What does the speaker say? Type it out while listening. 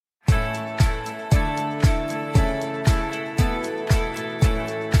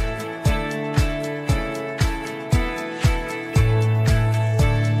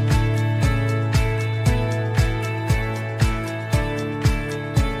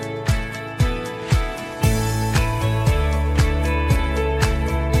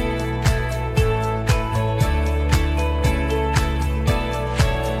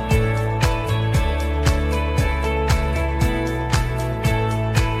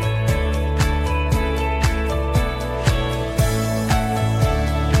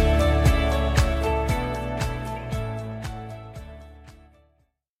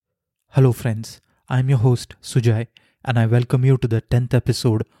Hello, friends. I'm your host, Sujay, and I welcome you to the 10th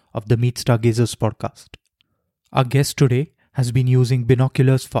episode of the Meet Stargazers podcast. Our guest today has been using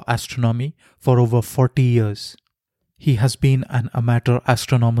binoculars for astronomy for over 40 years. He has been an amateur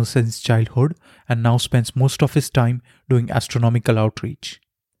astronomer since childhood and now spends most of his time doing astronomical outreach.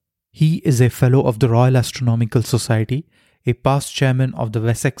 He is a fellow of the Royal Astronomical Society, a past chairman of the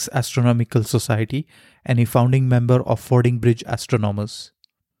Wessex Astronomical Society, and a founding member of Fordingbridge Astronomers.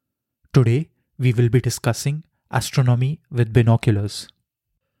 Today, we will be discussing astronomy with binoculars.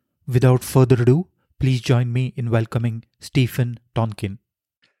 Without further ado, please join me in welcoming Stephen Tonkin.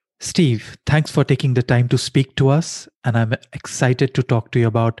 Steve, thanks for taking the time to speak to us, and I'm excited to talk to you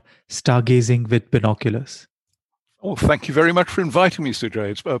about stargazing with binoculars. Oh, thank you very much for inviting me,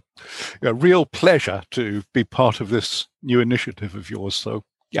 Sujay. It's a real pleasure to be part of this new initiative of yours. So,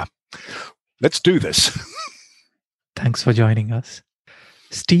 let's do this. Thanks for joining us.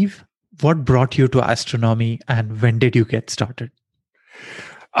 Steve, what brought you to astronomy and when did you get started?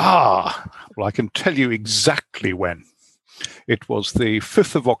 Well, I can tell you exactly when. It was the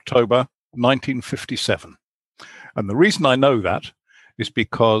 5th of October, 1957. And the reason I know that is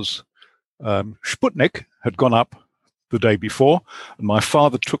because Sputnik had gone up the day before, and my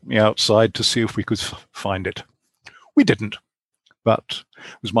father took me outside to see if we could find it. We didn't, but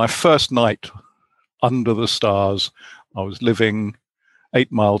it was my first night under the stars. I was living 8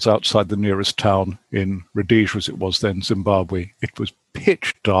 miles outside the nearest town in Rhodesia, as it was then, Zimbabwe. It was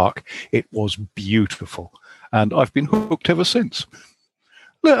pitch dark. It was beautiful. And I've been hooked ever since.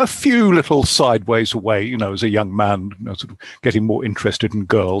 A few little sideways away, as a young man, sort of getting more interested in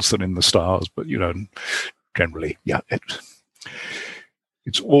girls than in the stars. But, generally,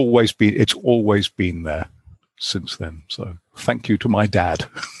 it's always been there since then. So thank you to my dad.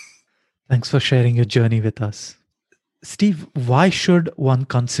 Thanks for sharing your journey with us. Steve, why should one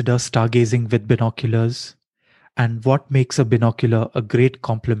consider stargazing with binoculars, and what makes a binocular a great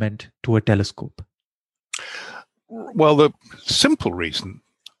complement to a telescope? Well, the simple reason,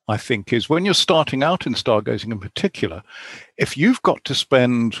 I think, is when you're starting out in stargazing in particular, if you've got to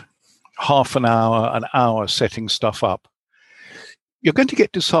spend half an hour setting stuff up, you're going to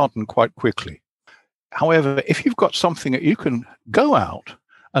get disheartened quite quickly. However, if you've got something that you can go out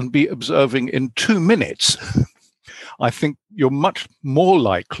and be observing in 2 minutes, I think you're much more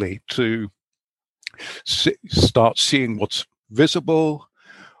likely to start seeing what's visible,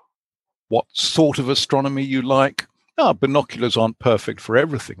 what sort of astronomy you like. Binoculars aren't perfect for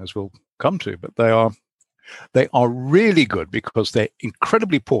everything, as we'll come to, but they are really good because they're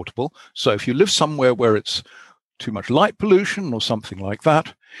incredibly portable. So if you live somewhere where it's too much light pollution or something like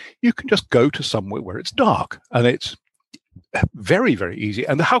that, you can just go to somewhere where it's dark, and it's very, very easy.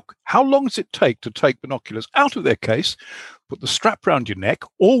 And how long does it take to take binoculars out of their case, put the strap around your neck?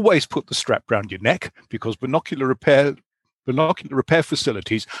 Always put the strap around your neck, because binocular repair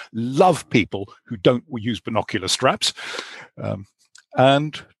facilities love people who don't use binocular straps.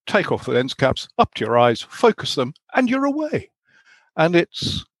 And take off the lens caps, up to your eyes, focus them, and you're away. And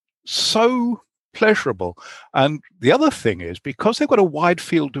it's so pleasurable. And the other thing is, because they've got a wide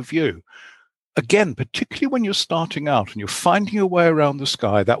field of view, again, particularly when you're starting out and you're finding your way around the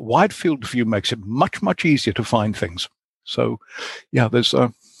sky, that wide field of view makes it much, much easier to find things. So, there's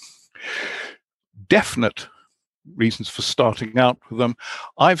definite reasons for starting out with them.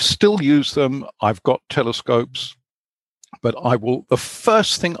 I've still used them. I've got telescopes, but the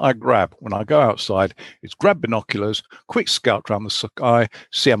first thing I grab when I go outside is grab binoculars, quick scout around the sky,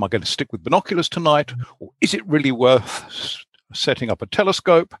 see, am I going to stick with binoculars tonight? Or is it really worth setting up a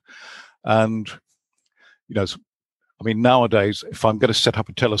telescope? And, nowadays, if I'm going to set up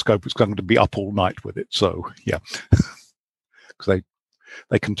a telescope, it's going to be up all night with it. So, because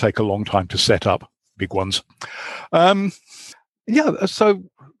they can take a long time to set up, big ones. So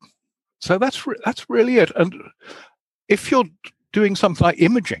that's really it. And if you're doing something like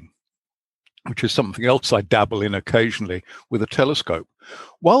imaging, which is something else I dabble in occasionally with a telescope,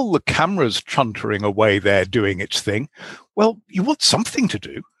 while the camera's chuntering away there doing its thing, well, you want something to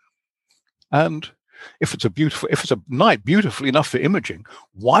do. And if it's a night beautiful enough for imaging,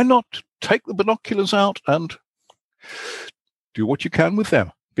 why not take the binoculars out and do what you can with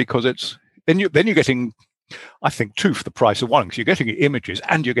them? Because then you're getting, I think, 2 for the price of 1, because you're getting images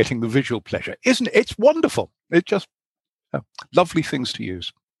and you're getting the visual pleasure. Isn't it? It's wonderful. It's just lovely things to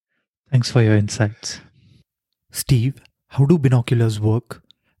use. Thanks for your insights. Steve, how do binoculars work,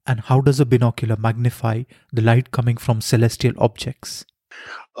 and how does a binocular magnify the light coming from celestial objects?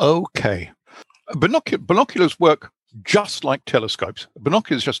 Okay. Binoculars work just like telescopes.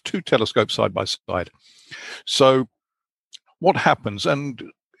 Binoculars is just 2 telescopes side by side. So what happens, and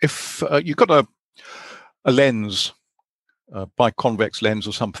if you've got a lens, biconvex lens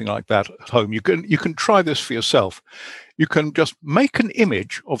or something like that at home, you can try this for yourself. You can just make an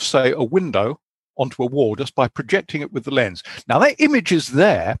image of, say, a window onto a wall just by projecting it with the lens. Now that image is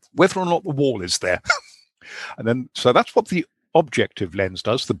there whether or not the wall is there. And then, so that's what the objective lens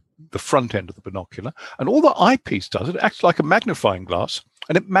does, the front end of the binocular. And all the eyepiece does, it acts like a magnifying glass,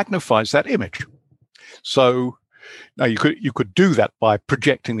 and it magnifies that image. So now you could do that by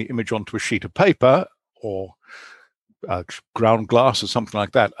projecting the image onto a sheet of paper or ground glass or something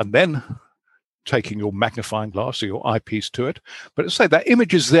like that, and then taking your magnifying glass or your eyepiece to it. But let's say that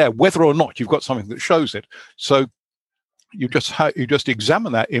image is there whether or not you've got something that shows it. So you just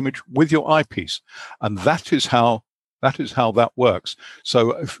examine that image with your eyepiece, and that is how that works.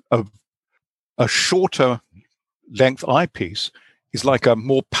 So a shorter length eyepiece is like a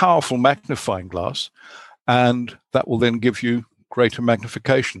more powerful magnifying glass, and that will then give you greater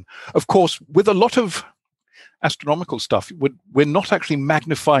magnification. Of course, with a lot of astronomical stuff, we're not actually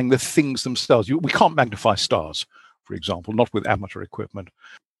magnifying the things themselves. We can't magnify stars, for example, not with amateur equipment.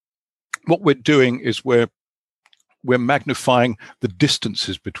 What we're doing is we're magnifying the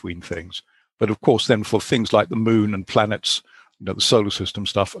distances between things. But of course, then for things like the moon and planets, the solar system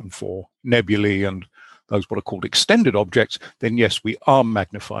stuff, and for nebulae and those what are called extended objects, then yes, we are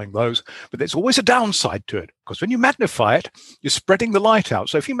magnifying those. But there's always a downside to it, because when you magnify it, you're spreading the light out.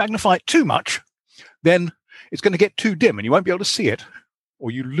 So if you magnify it too much, then it's going to get too dim and you won't be able to see it,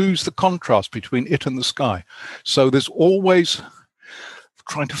 or you lose the contrast between it and the sky. So there's always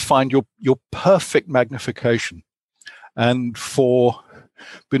trying to find your perfect magnification. And for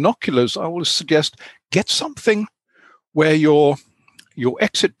binoculars, I always suggest get something where your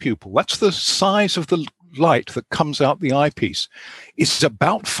exit pupil, that's the size of the light that comes out the eyepiece, is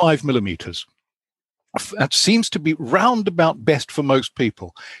about 5 millimeters. That seems to be roundabout best for most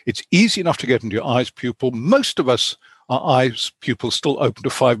people. It's easy enough to get into your eyes pupil. Most of us, our eyes pupils still open to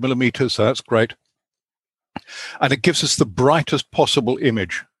 5 millimeters, so that's great. And it gives us the brightest possible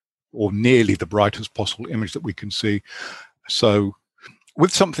image, or nearly the brightest possible image that we can see. So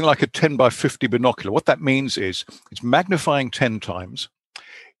with something like a 10 by 50 binocular, what that means is it's magnifying 10 times.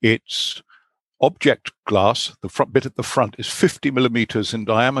 Its object glass, the front bit at the front, is 50 millimeters in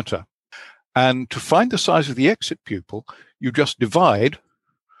diameter. And to find the size of the exit pupil, you just divide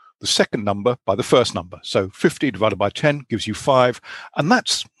the second number by the first number. So 50 divided by 10 gives you 5. And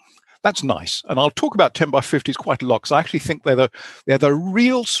that's nice. And I'll talk about 10 by 50s quite a lot, because I actually think they're the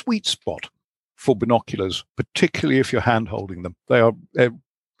real sweet spot for binoculars, particularly if you're hand holding them.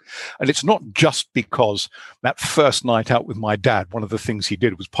 And it's not just because that first night out with my dad, one of the things he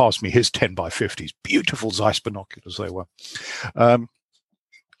did was pass me his 10 by 50s, beautiful Zeiss binoculars they were.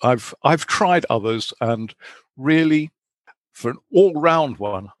 I've tried others, and really, for an all-round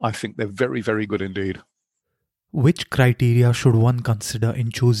one, I think they're very, very good indeed. Which criteria should one consider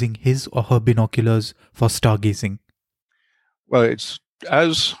in choosing his or her binoculars for stargazing? Well, it's,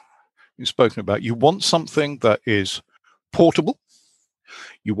 as you've spoken about, you want something that is portable.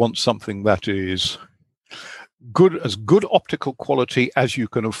 You want something that is good optical quality as you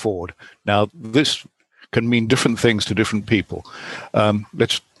can afford. Now, this can mean different things to different people. I'll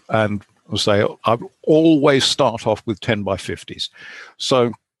say I always start off with 10 by 50s.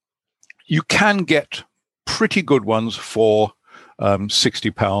 So you can get pretty good ones for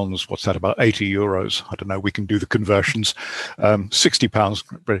 £60. What's that, about 80 euros? I don't know. We can do the conversions.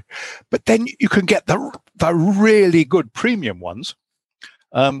 £60. But then you can get the really good premium ones,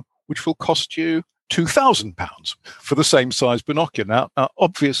 which will cost you £2,000 for the same size binocular. Now,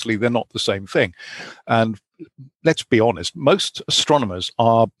 obviously, they're not the same thing. And let's be honest, most astronomers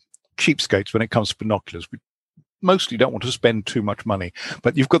are cheapskates when it comes to binoculars. We mostly don't want to spend too much money.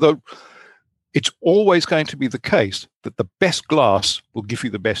 But it's always going to be the case that the best glass will give you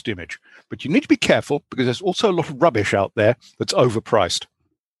the best image. But you need to be careful, because there's also a lot of rubbish out there that's overpriced.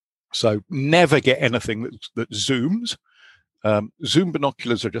 So never get anything that zooms. Zoom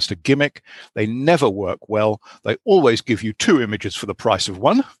binoculars are just a gimmick. They never work well. They always give you 2 images for the price of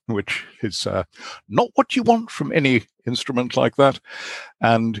 1, which is not what you want from any instrument like that.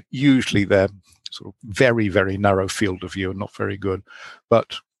 And usually they're sort of very, very narrow field of view and not very good.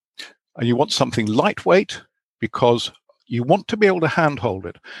 But you want something lightweight, because you want to be able to handhold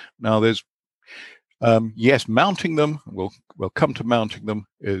it. Now, there's yes, mounting them, we'll come to mounting them,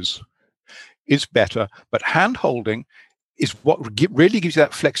 is better, but hand holding is what really gives you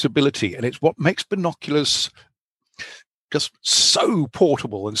that flexibility, and it's what makes binoculars just so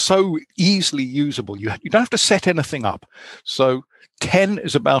portable and so easily usable. You don't have to set anything up. So 10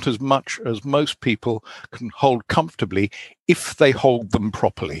 is about as much as most people can hold comfortably if they hold them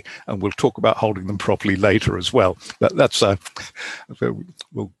properly. And we'll talk about holding them properly later as well. That's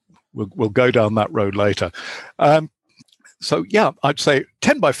we'll go down that road later. So yeah, I'd say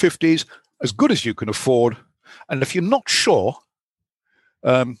 10 by 50s, as good as you can afford. And if you're not sure,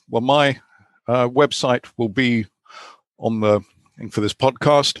 well, my website will be on the thing for this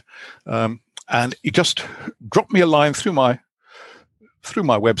podcast, and you just drop me a line through my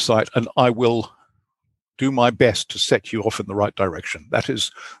website, and I will do my best to set you off in the right direction. That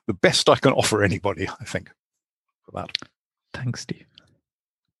is the best I can offer anybody, I think, for that. Thanks, Steve.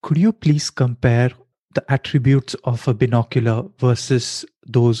 Could you please compare the attributes of a binocular versus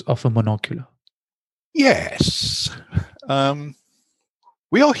those of a monocular? Yes.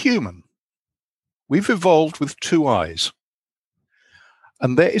 We are human. We've evolved with two eyes.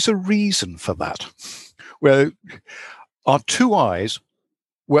 And there is a reason for that, where our two eyes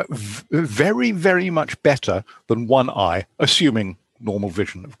were very, very much better than one eye, assuming normal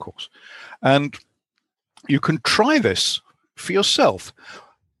vision, of course. And you can try this for yourself.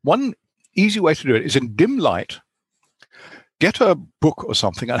 One easy way to do it is in dim light, get a book or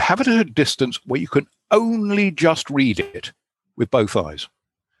something and have it at a distance where you can only just read it with both eyes.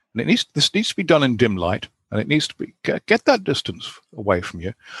 And this needs to be done in dim light, and it needs to be get that distance away from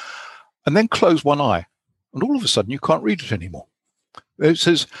you, and then close one eye, and all of a sudden you can't read it anymore. It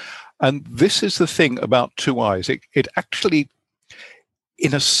says, and this is the thing about two eyes. It actually,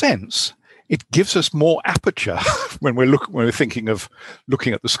 in a sense, it gives us more aperture when we're thinking of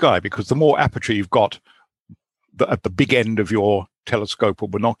looking at the sky, because the more aperture you've got at the big end of your telescope or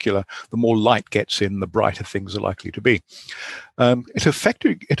binocular, the more light gets in, the brighter things are likely to be. It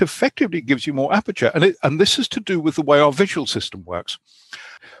effectively gives you more aperture, and this is to do with the way our visual system works.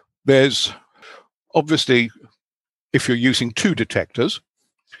 There's obviously, if you're using two detectors,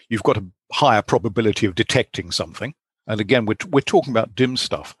 you've got a higher probability of detecting something. And again, we're talking about dim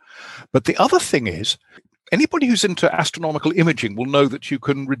stuff. But the other thing is, anybody who's into astronomical imaging will know that you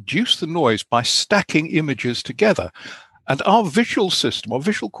can reduce the noise by stacking images together. And our visual system, our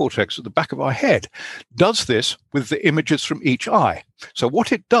visual cortex at the back of our head, does this with the images from each eye. So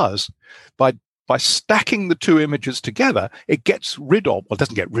what it does, by stacking the two images together, it gets rid of, well, it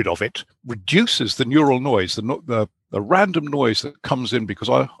doesn't get rid of it, reduces the neural noise, the random noise that comes in because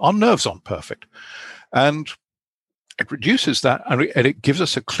our nerves aren't perfect. And it reduces that, and it gives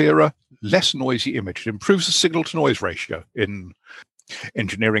us a clearer, less noisy image. It improves the signal-to-noise ratio in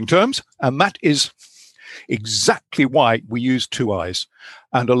engineering terms, and that is exactly why we use two eyes.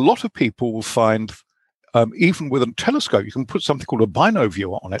 And a lot of people will find, even with a telescope, you can put something called a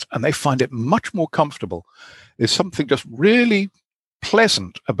binoviewer on it, and they find it much more comfortable. There's something just really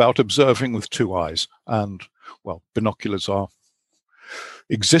pleasant about observing with two eyes. And, well, binoculars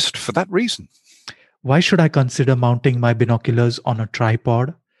exist for that reason. Why should I consider mounting my binoculars on a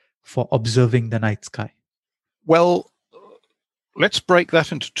tripod for observing the night sky? Well, let's break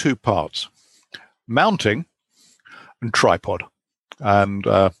that into two parts. Mounting and tripod. And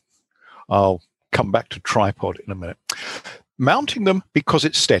I'll come back to tripod in a minute. Mounting them because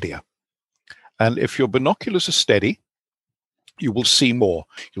it's steadier. And if your binoculars are steady, you will see more.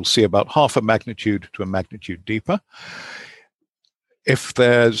 You'll see about half a magnitude to a magnitude deeper. If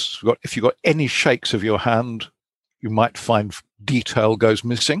you've got any shakes of your hand, you might find detail goes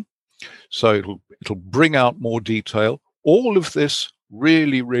missing. So it'll bring out more detail. All of this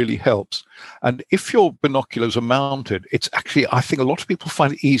really, really helps. And if your binoculars are mounted, it's actually, I think a lot of people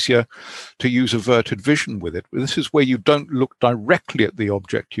find it easier to use averted vision with it. This is where you don't look directly at the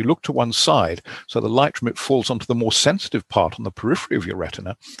object. You look to one side, so the light from it falls onto the more sensitive part on the periphery of your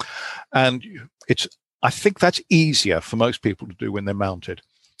retina. And I think that's easier for most people to do when they're mounted.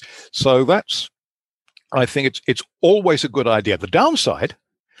 So I think it's always a good idea. The downside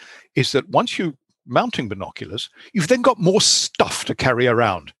is that once you're mounting binoculars, you've then got more stuff to carry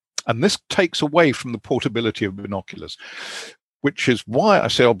around. And this takes away from the portability of binoculars, which is why I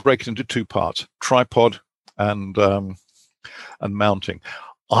say I'll break it into two parts, tripod and mounting.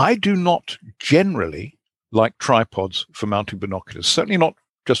 I do not generally like tripods for mounting binoculars, certainly not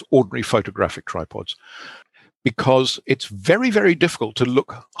just ordinary photographic tripods, because it's very, very difficult to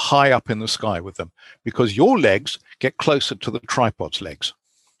look high up in the sky with them, because your legs get closer to the tripod's legs.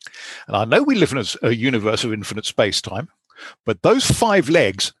 And I know we live in a universe of infinite space-time, but those 5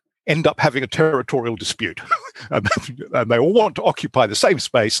 legs end up having a territorial dispute. and they all want to occupy the same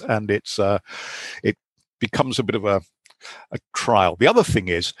space, and it becomes a bit of a trial. The other thing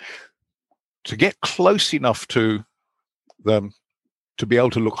is, to get close enough to them to be able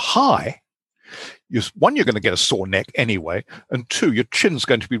to look high, one, you're going to get a sore neck anyway, and two, your chin's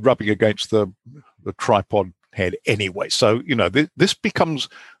going to be rubbing against the tripod head anyway. So, this becomes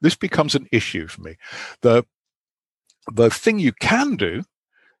an issue for me. The thing you can do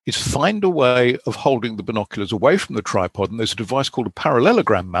is find a way of holding the binoculars away from the tripod, and there's a device called a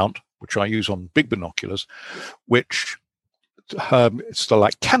parallelogram mount, which I use on big binoculars, which it's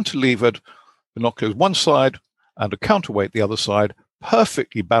like cantilevered binoculars one side and a counterweight the other side,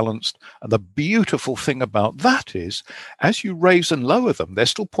 perfectly balanced. And the beautiful thing about that is, as you raise and lower them, they're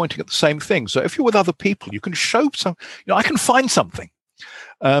still pointing at the same thing. So if you're with other people, you can show some, I can find something,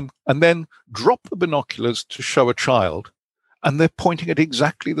 and then drop the binoculars to show a child, and they're pointing at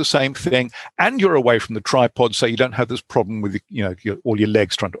exactly the same thing. And you're away from the tripod, so you don't have this problem with, all your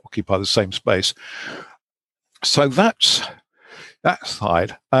legs trying to occupy the same space. So that's that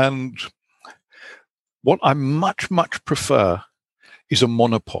side. And what I much, much prefer is a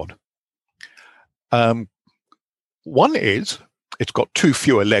monopod. One is, it's got 2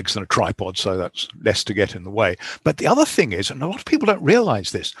 fewer legs than a tripod, so that's less to get in the way. But the other thing is, and a lot of people don't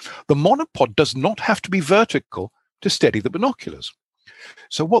realize this, the monopod does not have to be vertical to steady the binoculars.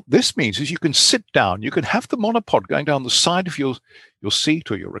 So what this means is you can sit down, you can have the monopod going down the side of your seat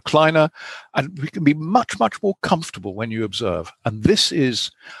or your recliner, and we can be much, much more comfortable when you observe. And this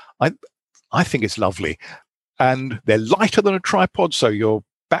is, I think it's lovely. And they're lighter than a tripod, so you're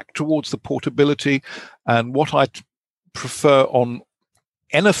back towards the portability. And what I prefer on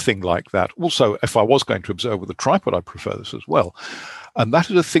anything like that, also, if I was going to observe with a tripod, I'd prefer this as well. And that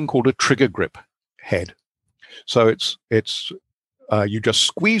is a thing called a trigger grip head. So it's you just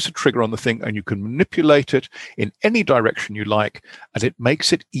squeeze the trigger on the thing and you can manipulate it in any direction you like, and it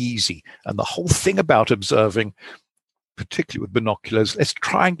makes it easy. And the whole thing about observing, particularly with binoculars, let's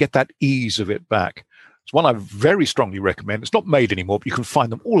try and get that ease of it back. It's one I very strongly recommend. It's not made anymore, but you can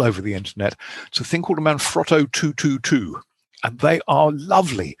find them all over the internet. It's a thing called a Manfrotto 222, and they are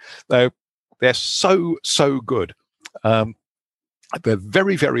lovely. They're so good. They're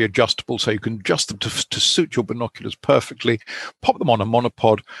very, very adjustable, so you can adjust them to suit your binoculars perfectly. Pop them on a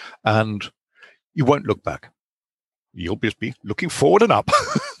monopod, and you won't look back. You'll just be looking forward and up.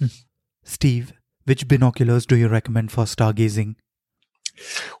 Steve, which binoculars do you recommend for stargazing?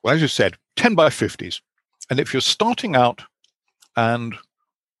 Well, as you said, 10 by 50s. And if you're starting out, and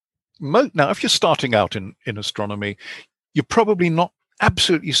now if you're starting out in astronomy, you're probably not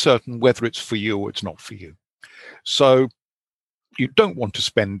absolutely certain whether it's for you or it's not for you. So you don't want to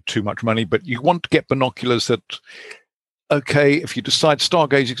spend too much money, but you want to get binoculars that, okay, if you decide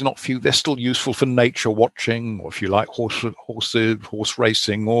stargazing is not for you, they're still useful for nature watching, or if you like horse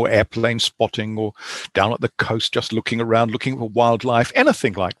racing or airplane spotting, or down at the coast just looking around, looking for wildlife,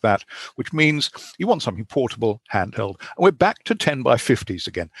 anything like that, which means you want something portable, handheld. And we're back to 10 by 50s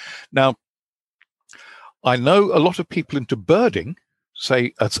again. Now, I know a lot of people into birding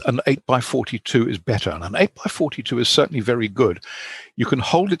say an 8 by 42 is better, and an 8 by 42 is certainly very good. You can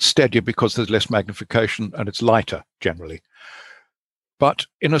hold it steadier because there's less magnification and it's lighter generally. But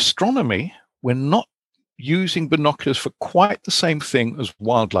in astronomy, we're not using binoculars for quite the same thing as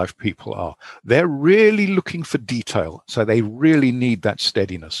wildlife people are. They're really looking for detail, so they really need that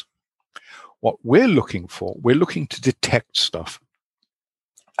steadiness. What we're looking to detect stuff.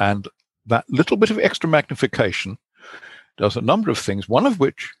 And that little bit of extra magnification does a number of things, one of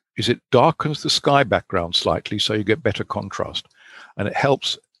which is it darkens the sky background slightly so you get better contrast, and it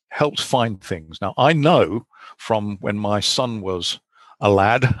helps find things. Now, I know from when my son was a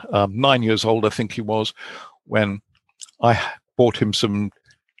lad, 9 years old, I think he was, when I bought him some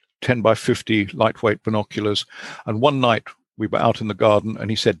 10 by 50 lightweight binoculars, and one night we were out in the garden and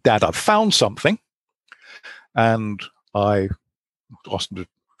he said, "Dad, I've found something." And I asked him to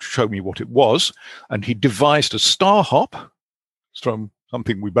show me what it was, and he devised a star hop from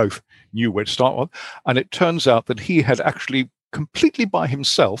something we both knew where to start with, and it turns out that he had actually completely by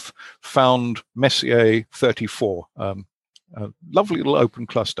himself found Messier 34, a lovely little open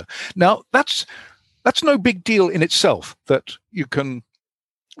cluster. Now that's no big deal in itself, that you can,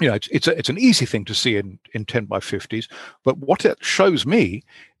 it's an easy thing to see in 10 by 50s, but what it shows me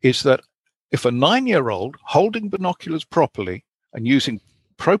is that if a 9-year-old holding binoculars properly and using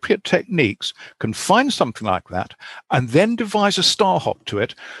appropriate techniques can find something like that and then devise a star hop to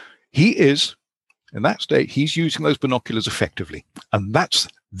it, he is, in that state, he's using those binoculars effectively. And that's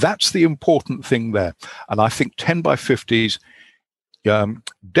the important thing there. And I think 10 by 50s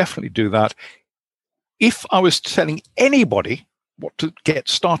definitely do that. If I was telling anybody what to get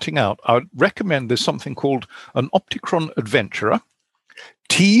starting out, I would recommend there's something called an Opticron Adventurer,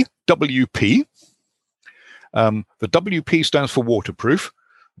 TWP. The WP stands for waterproof.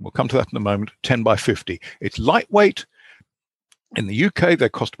 We'll come to that in a moment. 10 by 50. It's lightweight. In the UK, they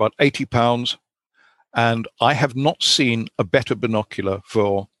cost about £80. And I have not seen a better binocular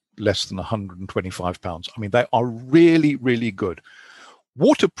for less than £125. I mean, they are really, really good.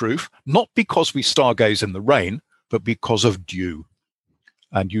 Waterproof, not because we stargaze in the rain, but because of dew.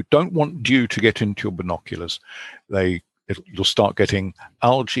 And you don't want dew to get into your binoculars. You'll start getting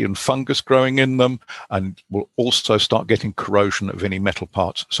algae and fungus growing in them, and will also start getting corrosion of any metal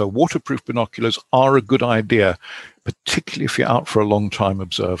parts. So waterproof binoculars are a good idea, particularly if you're out for a long time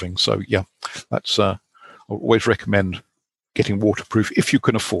observing. So yeah, that's I always recommend getting waterproof if you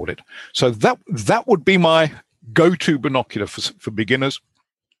can afford it. So that would be my go-to binocular for beginners.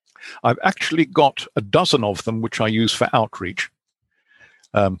 I've actually got a dozen of them, which I use for outreach.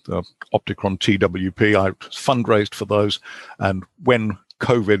 The Opticron TWP, I fundraised for those. And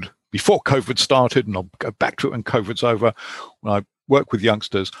before COVID started, and I'll go back to it when COVID's over, when I work with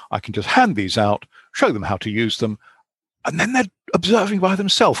youngsters, I can just hand these out, show them how to use them, and then they're observing by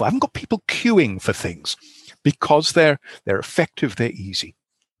themselves. I haven't got people queuing for things because they're effective, they're easy.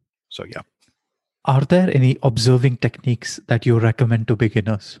 So yeah. Are there any observing techniques that you recommend to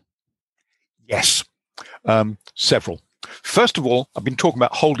beginners? Yes, several. First of all, I've been talking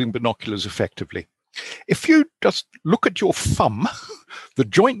about holding binoculars effectively. If you just look at your thumb, the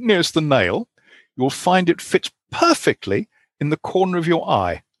joint nearest the nail, you'll find it fits perfectly in the corner of your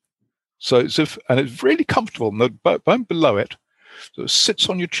eye. So it's really comfortable. And the bone below it, so it sits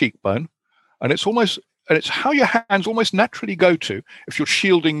on your cheekbone, and it's how your hands almost naturally go to if you're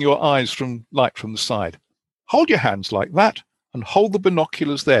shielding your eyes from light from the side. Hold your hands like that and hold the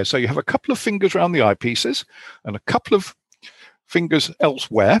binoculars there. So you have a couple of fingers around the eyepieces and a couple of fingers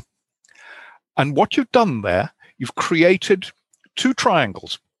elsewhere. And what you've done there, you've created two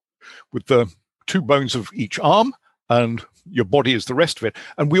triangles with the two bones of each arm, and your body is the rest of it.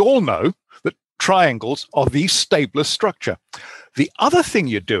 And we all know that triangles are the stablest structure. The other thing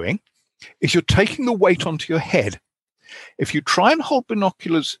you're doing is you're taking the weight onto your head. If you try and hold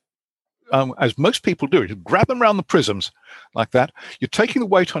binoculars, as most people do, you grab them around the prisms like that, you're taking the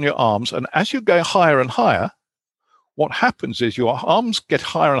weight on your arms, and as you go higher and higher, what happens is your arms get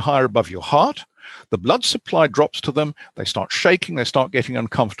higher and higher above your heart, the blood supply drops to them, they start shaking, they start getting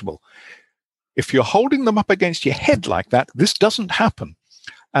uncomfortable. If you're holding them up against your head like that, this doesn't happen.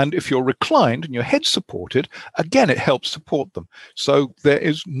 And if you're reclined and your head's supported, again, it helps support them. So there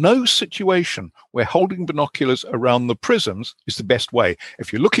is no situation where holding binoculars around the prisms is the best way.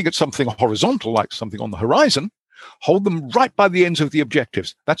 If you're looking at something horizontal, like something on the horizon, hold them right by the ends of the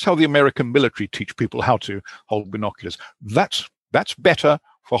objectives. That's how the American military teach people how to hold binoculars. That's better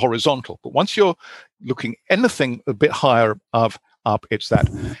for horizontal. But once you're looking anything a bit higher up, it's that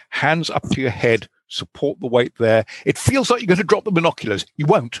hands up to your head, support the weight there. It feels like you're going to drop the binoculars. You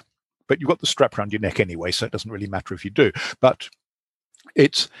won't, but you've got the strap around your neck anyway, so it doesn't really matter if you do. But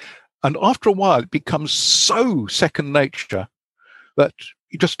and after a while, it becomes so second nature that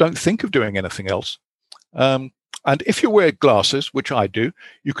you just don't think of doing anything else. And if you wear glasses, which I do,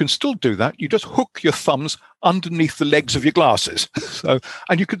 you can still do that. You just hook your thumbs underneath the legs of your glasses.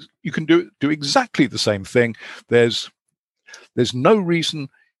 And you can do exactly the same thing. There's no reason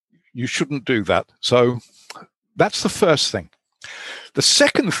you shouldn't do that. So that's the first thing. The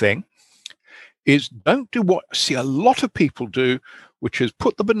second thing is don't do what I see a lot of people do, which is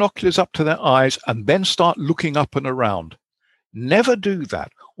put the binoculars up to their eyes and then start looking up and around. Never do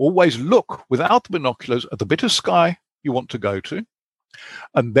that. Always look without the binoculars at the bit of sky you want to go to,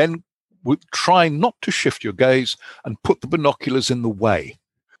 and then try not to shift your gaze and put the binoculars in the way.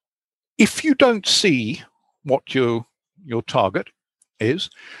 If you don't see what your target is,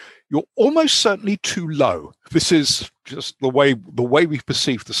 you're almost certainly too low. This is just the way we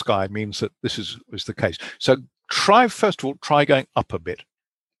perceive the sky means that this is the case. So first of all, try going up a bit.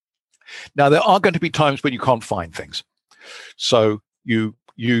 Now, there are going to be times when you can't find things. So you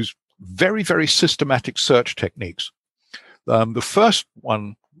use very, very systematic search techniques. The first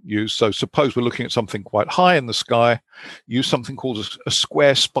one used, so suppose we're looking at something quite high in the sky, use something called a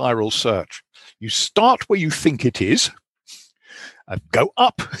square spiral search. You start where you think it is, and go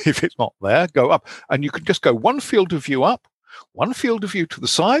up. If it's not there, go up. And you can just go one field of view up, one field of view to the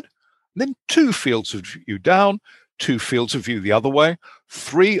side, and then two fields of view down, two fields of view the other way,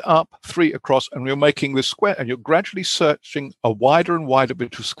 3 up, 3 across, and you're making this square, and you're gradually searching a wider and wider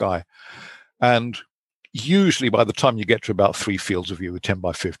bit of sky. And usually by the time you get to about 3 fields of view, the 10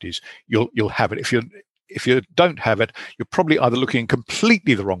 by 50s, you'll have it. If you don't have it, you're probably either looking in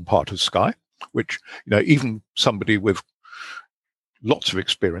completely the wrong part of the sky, which, even somebody with lots of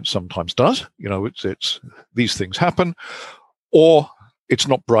experience sometimes does. It's these things happen, or it's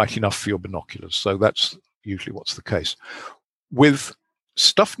not bright enough for your binoculars. So that's usually what's the case. With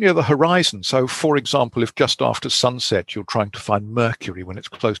stuff near the horizon, so for example, if just after sunset you're trying to find Mercury when it's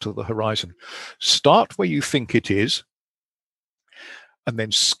close to the horizon, start where you think it is, and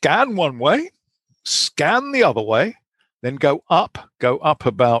then scan one way, scan the other way, then go up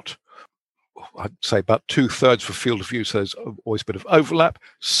about, I'd say about 2/3 for field of view, so there's always a bit of overlap,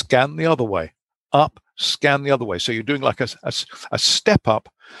 scan the other way, up, scan the other way. So you're doing like a step up,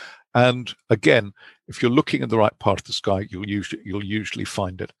 and again, if you're looking in the right part of the sky, you'll usually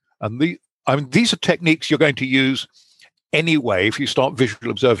find it. And these are techniques you're going to use anyway if you start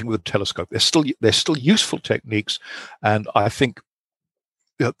visual observing with a telescope. They're still useful techniques, and I think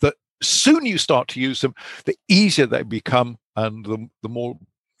the sooner you start to use them, the easier they become, and the more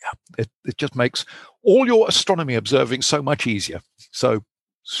it just makes all your astronomy observing so much easier. So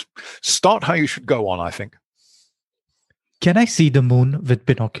start how you should go on, I think. Can I see the moon with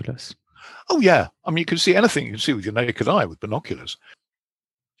binoculars? Oh, yeah. I mean, you can see anything you can see with your naked eye with binoculars.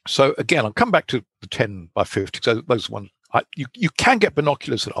 So again, I'll come back to the 10 by 50. So those ones, you can get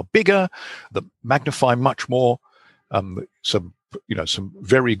binoculars that are bigger, that magnify much more. Some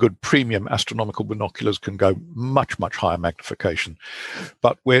very good premium astronomical binoculars can go much, much higher magnification.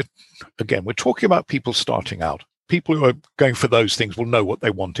 But we're talking about people starting out. People who are going for those things will know what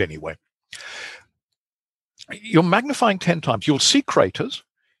they want anyway. You're magnifying 10 times. You'll see craters.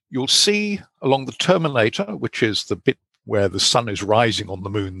 You'll see along the terminator, which is the bit where the sun is rising on the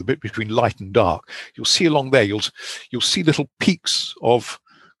moon, the bit between light and dark. You'll see along there, you'll see little peaks of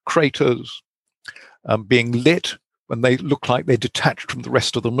craters being lit when they look like they're detached from the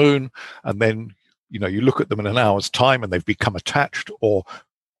rest of the moon. And then, you look at them in an hour's time and they've become attached or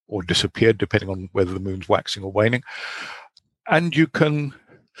disappeared, depending on whether the moon's waxing or waning. And you can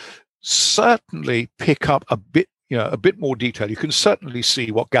certainly pick up a bit more detail. You can certainly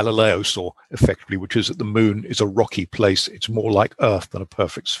see what Galileo saw effectively, which is that the moon is a rocky place. It's more like Earth than a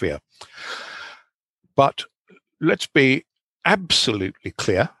perfect sphere. But let's be absolutely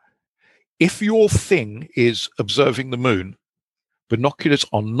clear. If your thing is observing the moon, binoculars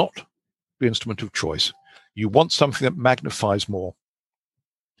are not the instrument of choice. You want something that magnifies more.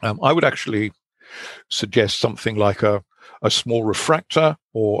 I would actually suggest something like a small refractor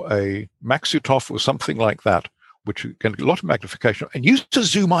or a Maksutov or something like that, which can get a lot of magnification, and use a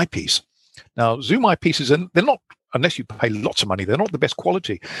zoom eyepiece. Now, zoom eyepieces, they're not, unless you pay lots of money, they're not the best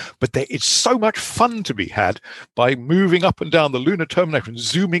quality, but it's so much fun to be had by moving up and down the lunar terminator and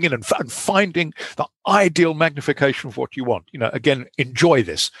zooming in and finding the ideal magnification of what you want. Again, enjoy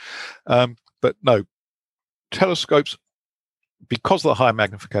this. But no, telescopes, because of the higher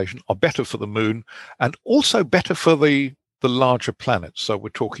magnification, are better for the moon and also better for the larger planets. So we're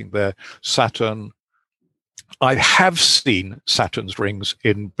talking there Saturn. I have seen Saturn's rings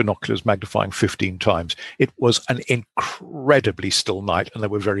in binoculars magnifying 15 times. It was an incredibly still night, and they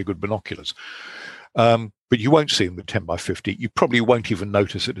were very good binoculars. But you won't see them with 10 by 50. You probably won't even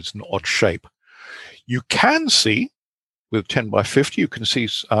notice it. It's an odd shape. You can see with 10 by 50. You can see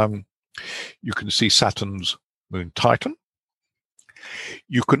Saturn's moon Titan.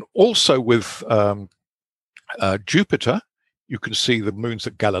 You can also, with Jupiter, you can see the moons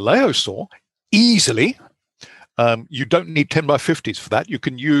that Galileo saw easily. You don't need 10 by 50s for that. You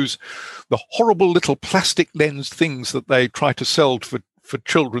can use the horrible little plastic lens things that they try to sell for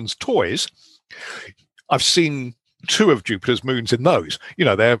children's toys. I've seen 2 of Jupiter's moons in those.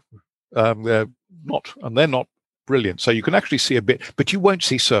 They're not brilliant. So you can actually see a bit, but you won't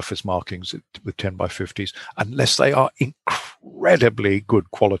see surface markings with 10 by 50s unless they are incredibly good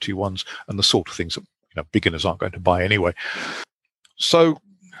quality ones and the sort of things that beginners aren't going to buy anyway. So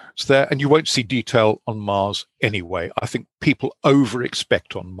it's there, and you won't see detail on Mars anyway. I think people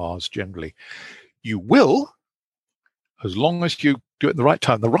over-expect on Mars generally. You will, as long as you do it in the right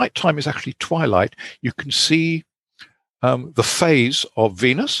time. The right time is actually twilight. You can see the phase of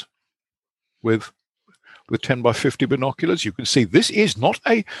Venus with 10 by 50 binoculars. You can see this is not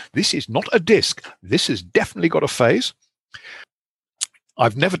a disk. This has definitely got a phase.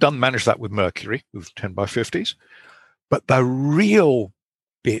 I've never managed that with Mercury with 10 by 50s, but the real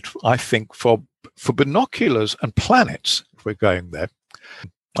bit, I think, for binoculars and planets, if we're going there.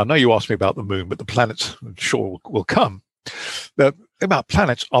 I know you asked me about the moon, but the planets, I'm sure, will come. About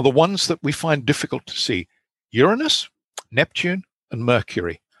planets are the ones that we find difficult to see. Uranus, Neptune, and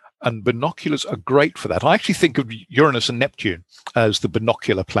Mercury. And binoculars are great for that. I actually think of Uranus and Neptune as the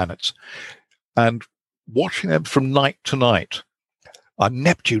binocular planets. And watching them from night to night,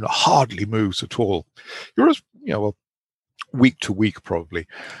 Neptune hardly moves at all. Uranus, week to week probably.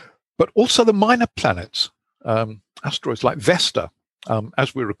 But also the minor planets, asteroids like Vesta.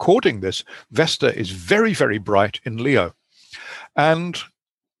 As we're recording this, Vesta is very, very bright in Leo and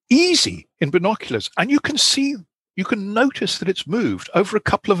easy in binoculars. And you can notice that it's moved over a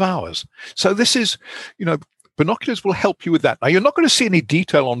couple of hours. So this is, binoculars will help you with that. Now, you're not going to see any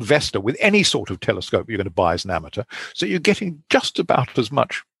detail on Vesta with any sort of telescope you're going to buy as an amateur. So you're getting just about as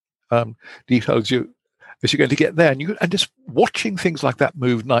much detail as you're going to get there. And just watching things like that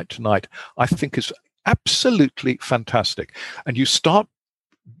move night to night, I think is absolutely fantastic. And you start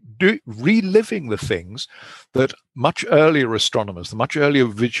reliving the things that much earlier astronomers, the much earlier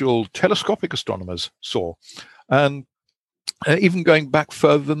visual telescopic astronomers saw. And even going back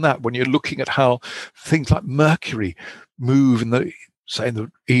further than that, when you're looking at how things like Mercury move in the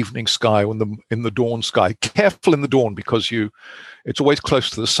evening sky or in the dawn sky. Careful in the dawn, because it's always close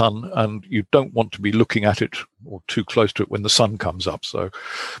to the sun, and you don't want to be looking at it or too close to it when the sun comes up. So,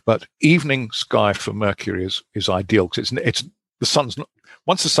 but evening sky for Mercury is ideal, because it's the sun's not,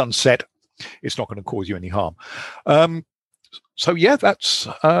 once the sun's set, it's not going to cause you any harm. So yeah, that's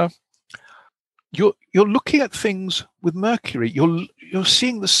you're looking at things with Mercury. You're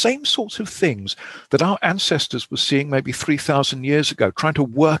seeing the same sorts of things that our ancestors were seeing maybe 3,000 years ago, trying to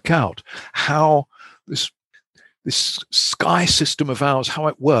work out how this sky system of ours, how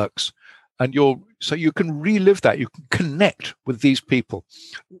it works. And so you can relive that. You can connect with these people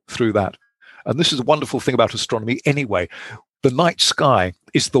through that. And this is a wonderful thing about astronomy anyway. The night sky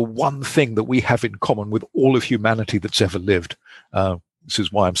is the one thing that we have in common with all of humanity that's ever lived. This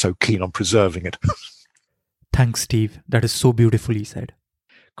is why I'm so keen on preserving it. Thanks, Steve. That is so beautifully said.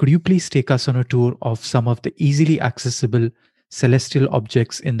 Could you please take us on a tour of some of the easily accessible celestial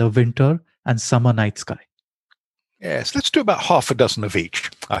objects in the winter and summer night sky? Yes, let's do about half a dozen of each,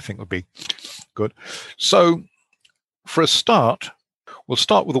 I think would be good. So for a start, we'll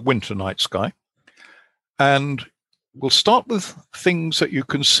start with a winter night sky. And we'll start with things that you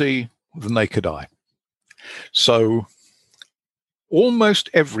can see with the naked eye. So almost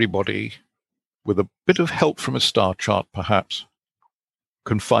everybody, with a bit of help from a star chart perhaps,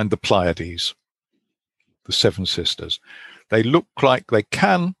 can find the Pleiades, the Seven Sisters. They look like they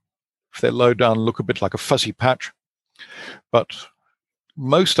can, if they're low down, look a bit like a fuzzy patch. But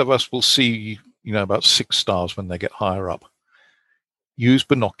most of us will see, about 6 stars when they get higher up. Use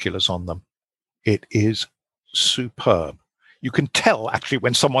binoculars on them. It is superb. You can tell, actually,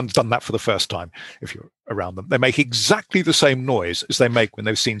 when someone's done that for the first time, if you're around them. They make exactly the same noise as they make when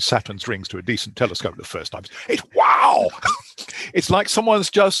they've seen Saturn's rings to a decent telescope the first time. It's wow! It's like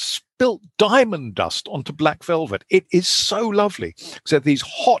someone's just spilt diamond dust onto black velvet. It is so lovely. So they're these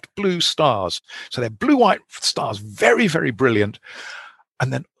hot blue stars. So they're blue-white stars, very, very brilliant.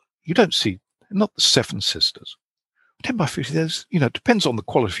 And then you don't see, not the Seven Sisters. 10 by 50, there's, depends on the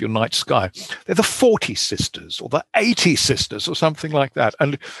quality of your night sky. They're the 40 sisters or the 80 sisters or something like that.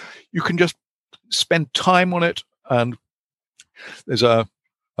 And you can just spend time on it. And there's a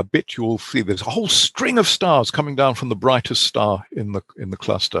bit you'll see there's a whole string of stars coming down from the brightest star in the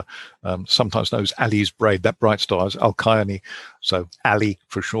cluster, sometimes known as Ali's braid. That bright star is Alcyone, so Ali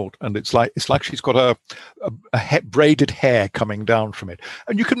for short. And it's like she's got a braided hair coming down from it.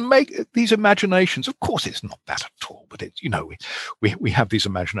 And you can make these imaginations. Of course, it's not that at all, but it's, we have these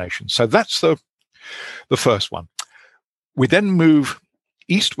imaginations. So that's the first one. We then move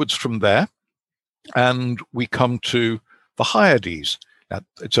eastwards from there, and we come to the Hyades. Now,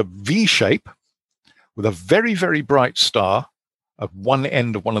 it's a V shape with a very, very bright star at one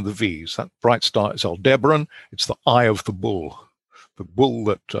end of one of the V's. That bright star is Aldebaran. It's the eye of the bull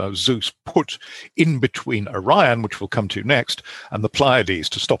that Zeus put in between Orion, which we'll come to next, and the Pleiades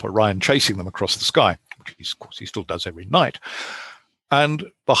to stop Orion chasing them across the sky, which of course he still does every night. And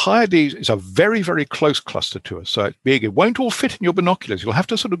the Hyades is a very, very close cluster to us. So it's big. It won't all fit in your binoculars. You'll have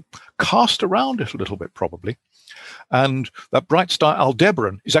to sort of cast around it a little bit, probably. And that bright star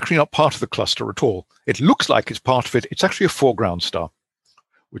Aldebaran is actually not part of the cluster at all. It looks like it's part of it. It's actually a foreground star,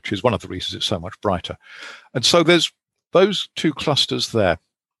 which is one of the reasons it's so much brighter. And so there's those 2 clusters there.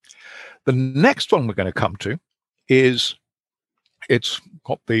 The next one we're going to come to is, it's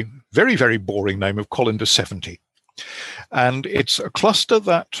got the very, very boring name of Colander 70. And it's a cluster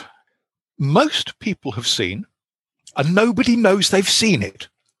that most people have seen, and nobody knows they've seen it,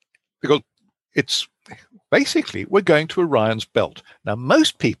 because it's basically, we're going to Orion's belt. Now,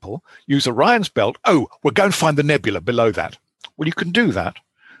 most people use Orion's belt. Oh, we're going to find the nebula below that. Well, you can do that.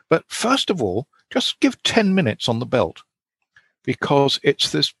 But first of all, just give 10 minutes on the belt, because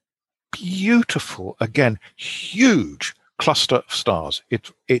it's this beautiful, again, huge cluster of stars.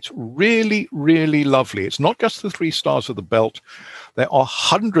 It's really, really lovely. It's not just the 3 stars of the belt. There are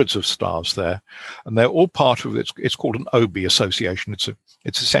hundreds of stars there, and they're all part of it. It's called an OB association. It's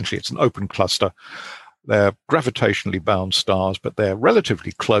essentially an open cluster. They're gravitationally bound stars, but they're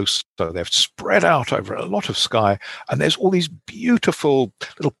relatively close, so they're spread out over a lot of sky. And there's all these beautiful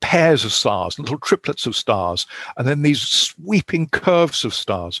little pairs of stars, little triplets of stars, and then these sweeping curves of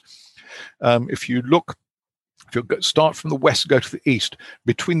stars. If you start from the west, go to the east,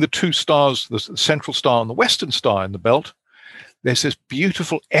 between the 2 stars, the central star and the western star in the belt, there's this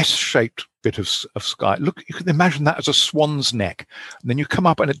beautiful S-shaped bit of sky. Look, you can imagine that as a swan's neck. And then you come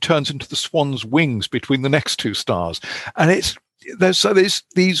up and it turns into the swan's wings between the next 2 stars. And there's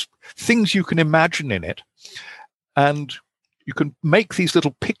these things you can imagine in it. And you can make these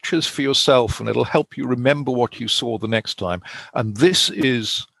little pictures for yourself, and it'll help you remember what you saw the next time. And this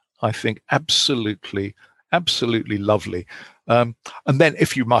is, I think, absolutely lovely. And then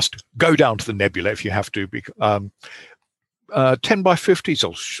if you must, go down to the nebula if you have to. 10 by 50s,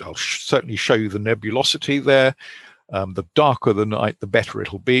 I'll certainly show you the nebulosity there. The darker the night, the better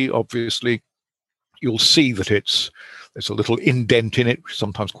it'll be, obviously. You'll see that there's a little indent in it,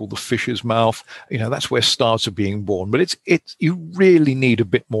 sometimes called the fish's mouth. That's where stars are being born. But you really need a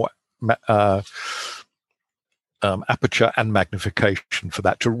bit more aperture and magnification for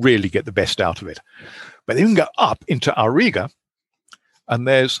that to really get the best out of it. But then you can go up into Auriga, and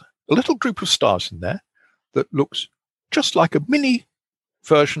there's a little group of stars in there that looks just like a mini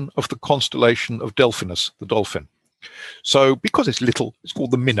version of the constellation of Delphinus, the dolphin. So because it's little, it's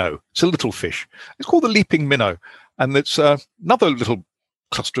called the minnow. It's a little fish. It's called the leaping minnow. And it's another little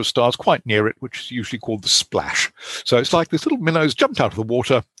cluster of stars quite near it, which is usually called the splash. So it's like this little minnow's jumped out of the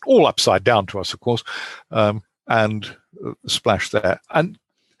water, all upside down to us, of course, and the splash there. And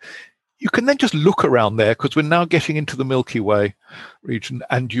you can then just look around there, because we're now getting into the Milky Way region,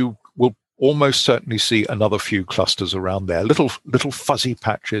 and you will almost certainly see another few clusters around there, little fuzzy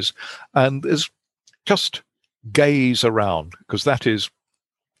patches. And there's just gaze around, because that is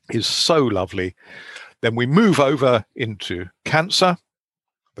so lovely. Then we move over into Cancer,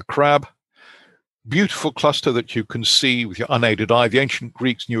 the crab. Beautiful cluster that you can see with your unaided eye. The ancient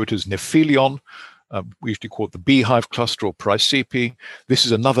Greeks knew it as Nephelion. We usually call it the beehive cluster or Chrysepe. This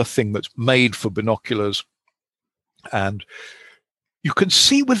is another thing that's made for binoculars. And you can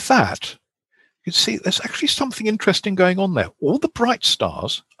see with that, you can see there's actually something interesting going on there. All the bright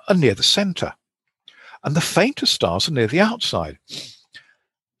stars are near the center, and the fainter stars are near the outside.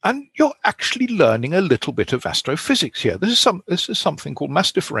 And you're actually learning a little bit of astrophysics here. This is something called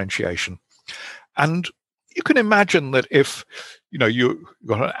mass differentiation. And you can imagine that if you've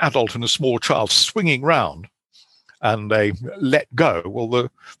got an adult and a small child swinging round and they let go, well,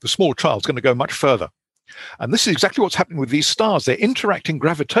 the small child's going to go much further. And this is exactly what's happening with these stars. They're interacting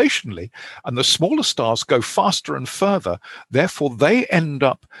gravitationally, and the smaller stars go faster and further. Therefore, they end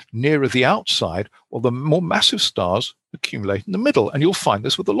up nearer the outside, while the more massive stars accumulate in the middle. And you'll find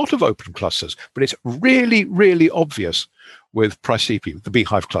this with a lot of open clusters. But it's really, really obvious with Chrysepe, the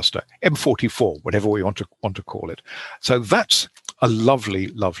beehive cluster, M44, whatever we want to call it. So that's a lovely,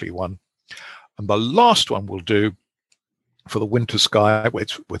 lovely one. And the last one we'll do for the winter sky,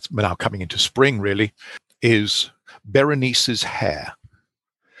 with now coming into spring really, is Berenice's hair.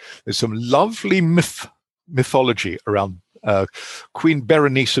 There's some lovely mythology around Queen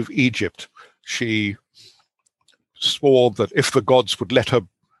Berenice of Egypt. She swore that if the gods would let her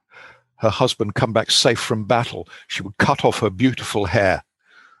husband come back safe from battle, she would cut off her beautiful hair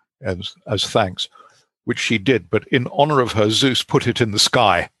as thanks, which she did. But in honor of her, Zeus put it in the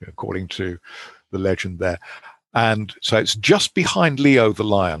sky, according to the legend there. And so it's just behind Leo the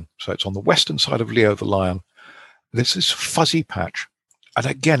lion. So it's on the western side of Leo the lion. There's this fuzzy patch. And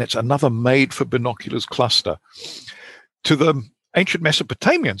again, it's another made for binoculars cluster. To the ancient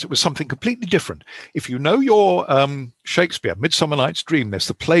Mesopotamians, it was something completely different. If you know your Shakespeare, Midsummer Night's Dream, there's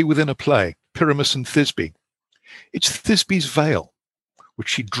the play within a play, Pyramus and Thisbe. It's Thisbe's veil, which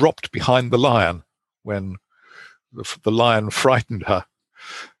she dropped behind the lion when the lion frightened her,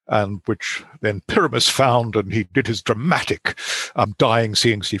 and which then Pyramus found, and he did his dramatic dying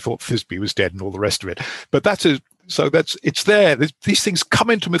scene because he thought Thisbe was dead and all the rest of it. But it's there. These things come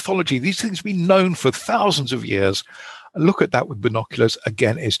into mythology. These things have been known for thousands of years. And look at that with binoculars.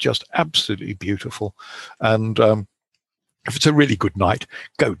 Again, it's just absolutely beautiful. And if it's a really good night,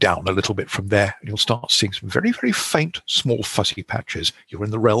 go down a little bit from there, and you'll start seeing some very, very faint, small, fuzzy patches. You're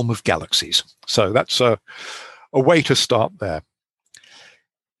in the realm of galaxies. So that's a way to start there.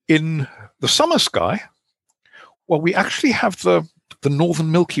 In the summer sky, well, we actually have the northern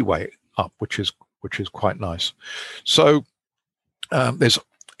Milky Way up, which is quite nice. So There's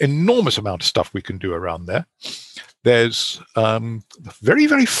enormous amount of stuff we can do around there. There's a very,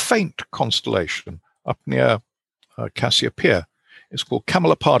 very faint constellation up near Cassiopeia. It's called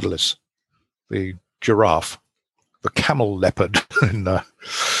Camelopardalis, the giraffe, the camel leopard in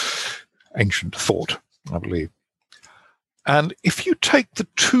ancient thought, I believe. And if you take the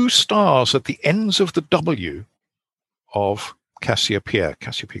two stars at the ends of the W of Cassiopeia,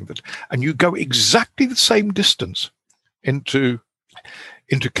 and you go exactly the same distance into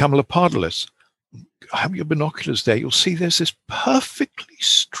Camelopardalis, have your binoculars there, you'll see there's this perfectly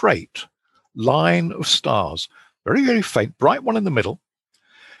straight line of stars, very, very faint, bright one in the middle,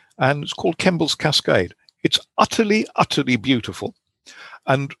 and it's called Kemble's Cascade. It's utterly, utterly beautiful.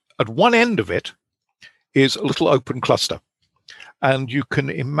 And at one end of it is a little open cluster. And you can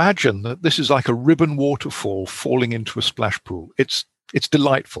imagine that this is like a ribbon waterfall falling into a splash pool. It's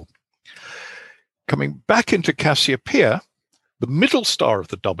delightful. Coming back into Cassiopeia, the middle star of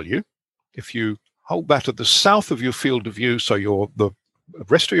the W, if you hold that at the south of your field of view, so the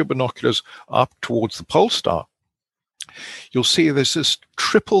rest of your binoculars are up towards the pole star, you'll see there's this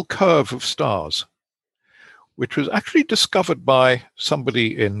triple curve of stars, which was actually discovered by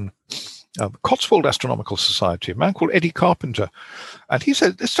somebody in the Cotswold Astronomical Society, a man called Eddie Carpenter. And he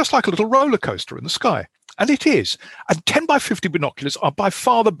said, it's just like a little roller coaster in the sky. And it is. And 10 by 50 binoculars are by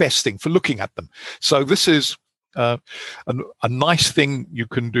far the best thing for looking at them. So this is a nice thing you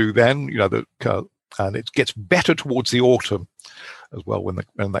can do then, and it gets better towards the autumn as well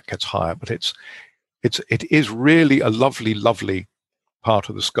when that gets higher. But it is really a lovely, lovely part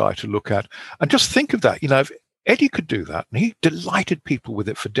of the sky to look at. And just think of that, if Eddie could do that, and he delighted people with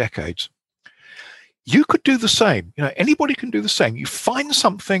it for decades, you could do the same. Anybody can do the same. You find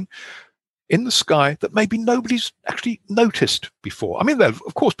something in the sky that maybe nobody's actually noticed before. I mean, of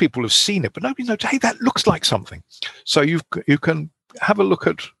course, people have seen it, but nobody knows, hey, that looks like something. So you can have a look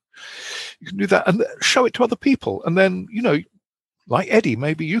at, you can do that and show it to other people. And then, like Eddie,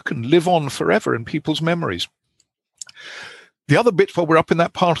 maybe you can live on forever in people's memories. The other bit, while we're up in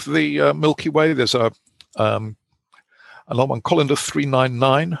that part of the Milky Way, there's another one, Colander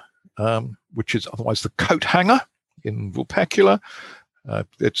 399, which is otherwise the coat hanger in Vulpecula.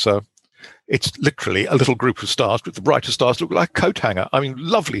 It's literally a little group of stars, but the brighter stars look like a coat hanger. I mean,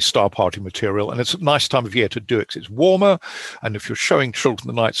 lovely star party material, and it's a nice time of year to do it because it's warmer, and if you're showing children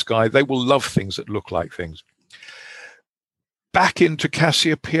the night sky, they will love things that look like things. Back into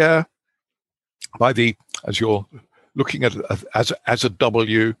Cassiopeia, as you're looking at as a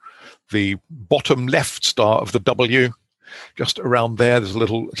W, the bottom left star of the W, just around there, it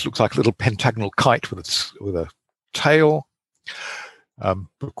looks like a little pentagonal kite with a tail,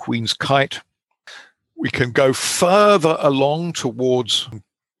 the Queen's kite. We can go further along towards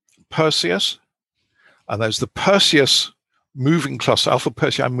Perseus, and there's the Perseus moving cluster, Alpha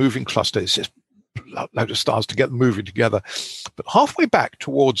Persei moving cluster. It's just a load of stars to get them moving together. But halfway back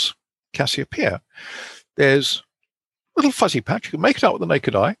towards Cassiopeia, there's a little fuzzy patch. You can make it out with the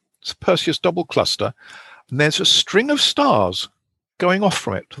naked eye. It's a Perseus double cluster. And there's a string of stars going off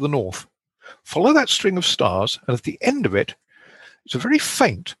from it to the north. Follow that string of stars, and at the end of it, it's a very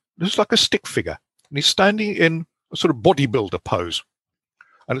faint, looks like a stick figure. And he's standing in a sort of bodybuilder pose.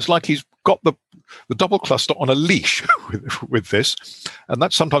 And it's like he's got the double cluster on a leash with this. And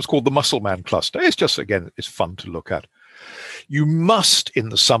that's sometimes called the Muscle Man cluster. It's just, again, it's fun to look at. You must, in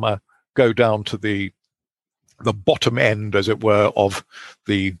the summer, go down to the bottom end, as it were, of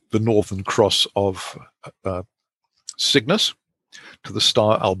the northern cross of Cygnus, to the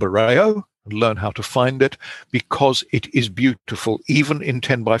star Alboreo, and learn how to find it, because it is beautiful. Even in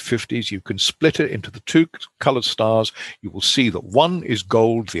 10 by 50s, you can split it into the two colored stars. You will see that one is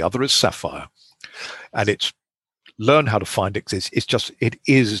gold, the other is sapphire. And learn how to find it. It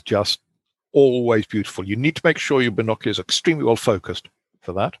is just always beautiful. You need to make sure your binoculars are extremely well focused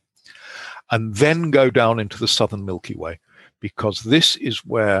for that. And then go down into the southern Milky Way, because this is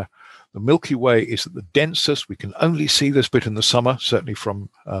where the Milky Way is at the densest. We can only see this bit in the summer, certainly from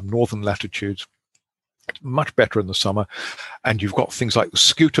northern latitudes. It's much better in the summer. And you've got things like the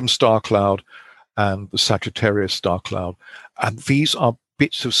Scutum star cloud and the Sagittarius star cloud. And these are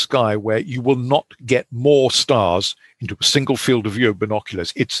bits of sky where you will not get more stars into a single field of view of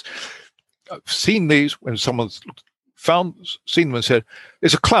binoculars. I've seen these when someone's seen them and said,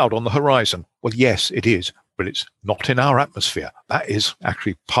 there's a cloud on the horizon. Well, yes, it is, but it's not in our atmosphere. That is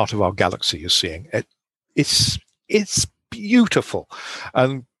actually part of our galaxy you're seeing. It's beautiful.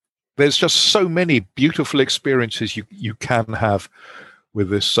 And there's just so many beautiful experiences you can have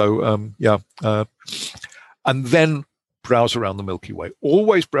with this. So, and then browse around the Milky Way.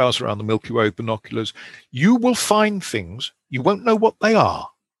 Always browse around the Milky Way with binoculars. You will find things You won't know what they are,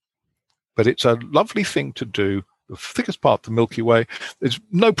 but it's a lovely thing to do. The thickest part of the Milky Way, there's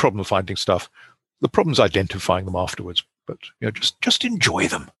no problem finding stuff. The problem's identifying them afterwards, but just enjoy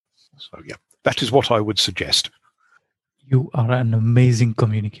them. So yeah, that is what I would suggest. You are an amazing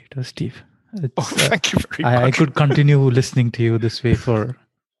communicator, Steve. Thank you very much. I could continue listening to you this way for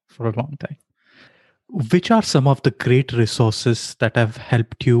a long time. Which are some of the great resources that have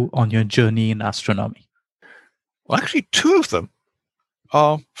helped you on your journey in astronomy? Well, actually, two of them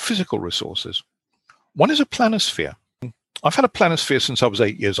are physical resources. One is a planisphere. I've had a planisphere since I was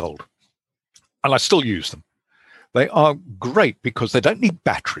 8 years old, and I still use them. They are great because they don't need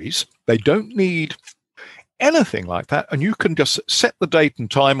batteries. They don't need anything like that. And you can just set the date and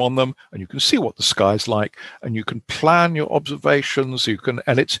time on them, and you can see what the sky's like, and you can plan your observations.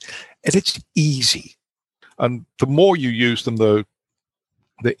 And it's easy. And the more you use them, the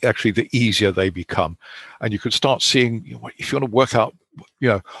easier they become. And you can start seeing, if you want to work out,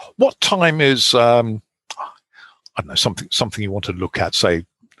 what time is, I don't know, something you want to look at, say,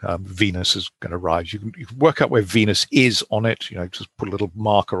 Venus is going to rise. You can work out where Venus is on it, just put a little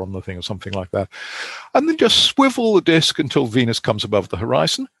marker on the thing or something like that. And then just swivel the disk until Venus comes above the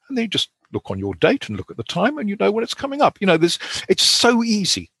horizon. And then you just look on your date and look at the time, and you know when it's coming up. It's so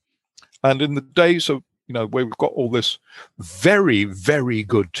easy. And in the days of, where we've got all this very, very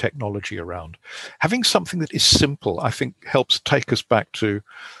good technology around, having something that is simple, I think, helps take us back to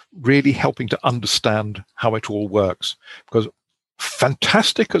really helping to understand how it all works. Because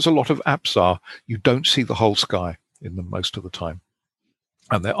fantastic as a lot of apps are, you don't see the whole sky in them most of the time.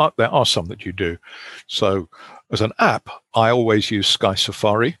 And there are some that you do. So as an app, I always use Sky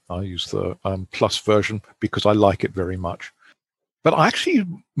Safari. I use the Plus version because I like it very much. But actually,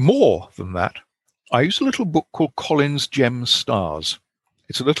 more than that, I use a little book called Collins Gem Stars.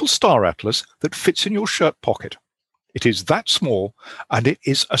 It's a little star atlas that fits in your shirt pocket. It is that small, and it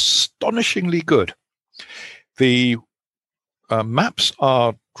is astonishingly good. The maps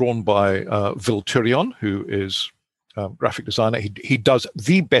are drawn by Vilturion, who is a graphic designer. He does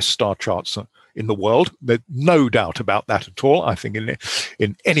the best star charts in the world. There's no doubt about that at all. I think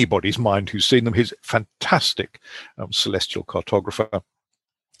in anybody's mind who's seen them, he's a fantastic celestial cartographer.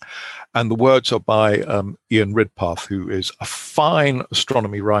 And the words are by Ian Ridpath, who is a fine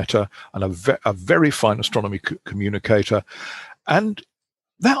astronomy writer and a very fine astronomy communicator. And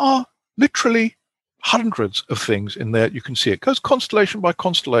there are literally hundreds of things in there. You can see it goes constellation by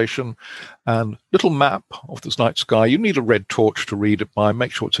constellation and little map of this night sky. You need a red torch to read it by.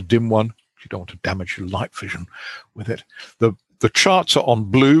 Make sure it's a dim one. You don't want to damage your light vision with it. The charts are on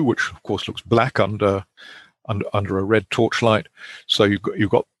blue, which of course looks black under a red torchlight. So you've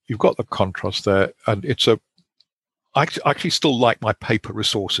got the contrast there, and I actually still like my paper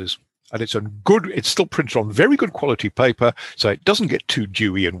resources, and it's still printed on very good quality paper, so it doesn't get too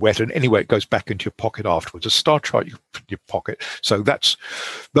dewy and wet, and anyway, it goes back into your pocket afterwards. A star chart you put in your pocket. So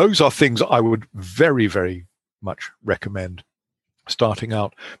those are things I would very, very much recommend starting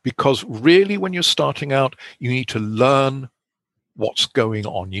out, because really when you're starting out, you need to learn what's going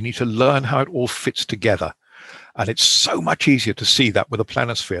on. You need to learn how it all fits together. And it's so much easier to see that with a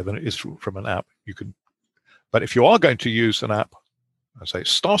planisphere than it is from an app. But if you are going to use an app, I say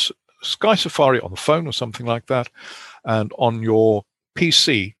Sky Safari on the phone or something like that, and on your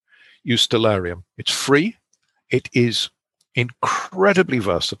PC, use Stellarium. It's free. It is incredibly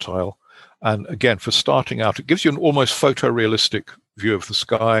versatile. And again, for starting out, it gives you an almost photorealistic view of the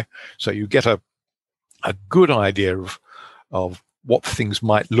sky. So you get a good idea of what things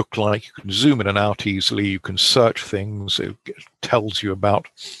might look like. You can zoom in and out easily. You can search things. It tells you about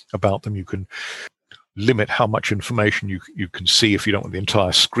them. You can limit how much information you can see if you don't want the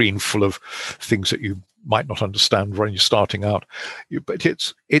entire screen full of things that you might not understand when you're starting out. But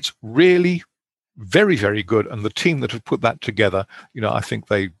it's really very, very good. And the team that have put that together, I think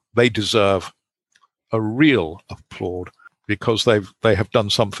they deserve a real applaud, because they have done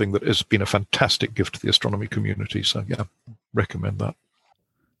something that has been a fantastic gift to the astronomy community. So yeah, recommend that.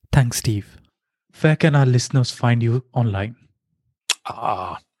 Thanks, Steve. Where can our listeners find you online?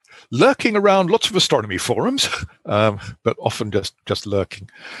 Lurking around lots of astronomy forums, but often just lurking.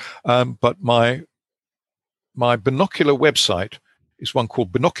 But my binocular website is one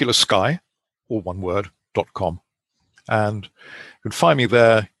called BinocularSky, all one word, .com. And you can find me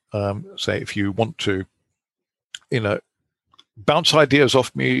there, say, if you want to, bounce ideas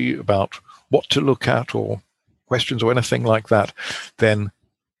off me about what to look at or questions or anything like that, then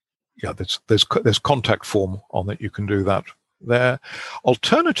yeah, there's contact form on it. You can do that there.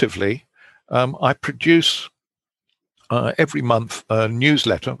 Alternatively, I produce every month a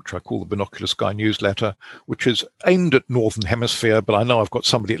newsletter, which I call the Binocular Sky newsletter, which is aimed at Northern Hemisphere, but I know I've got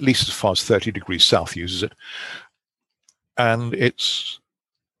somebody at least as far as 30 degrees south uses it. And it's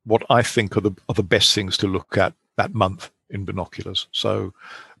what I think are the best things to look at that month in binoculars. So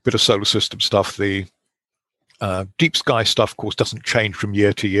a bit of solar system stuff. The deep sky stuff, of course, doesn't change from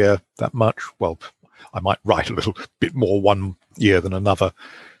year to year that much. Well, I might write a little bit more one year than another,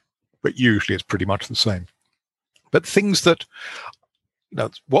 but usually it's pretty much the same. But things that,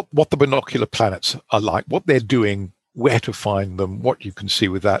 what the binocular planets are like, what they're doing, where to find them, what you can see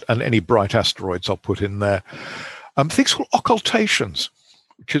with that, and any bright asteroids I'll put in there. Things called occultations,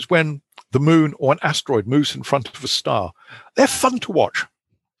 which is when the moon or an asteroid moves in front of a star. They're fun to watch.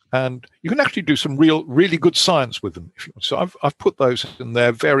 And you can actually do some really good science with them. So I've put those in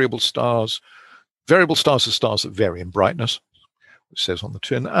there. Variable stars. Variable stars are stars that vary in brightness, it says on the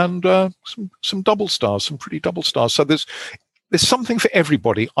tin, and some double stars, some pretty double stars. So there's something for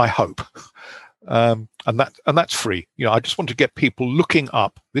everybody, I hope, and that's free. I just want to get people looking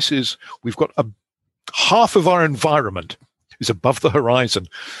up. We've got half of our environment is above the horizon,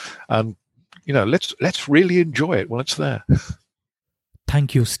 and let's really enjoy it when it's there.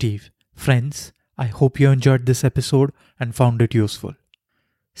 Thank you, Steve. Friends, I hope you enjoyed this episode and found it useful.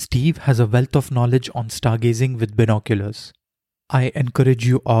 Steve has a wealth of knowledge on stargazing with binoculars. I encourage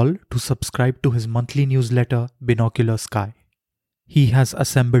you all to subscribe to his monthly newsletter, Binocular Sky. He has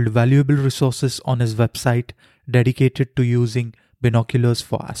assembled valuable resources on his website dedicated to using binoculars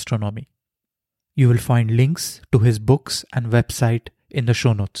for astronomy. You will find links to his books and website in the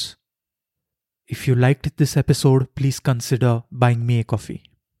show notes. If you liked this episode, please consider buying me a coffee.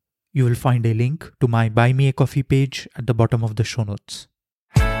 You will find a link to my Buy Me a Coffee page at the bottom of the show notes.